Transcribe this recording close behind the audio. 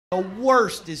The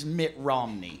worst is Mitt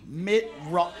Romney.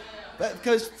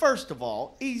 Because first of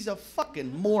all, he's a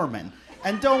fucking Mormon.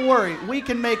 And don't worry, we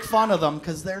can make fun of them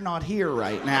because they're not here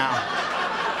right now.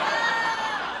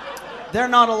 They're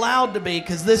not allowed to be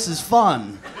because this is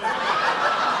fun.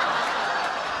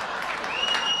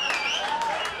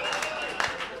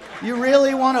 You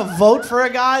really want to vote for a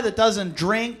guy that doesn't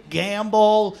drink,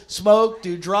 gamble, smoke,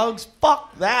 do drugs?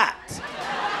 Fuck that.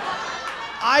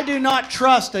 I do not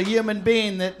trust a human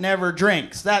being that never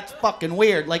drinks. That's fucking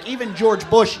weird. Like, even George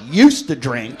Bush used to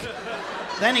drink.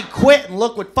 Then he quit and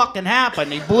look what fucking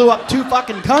happened. He blew up 2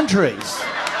 fucking countries.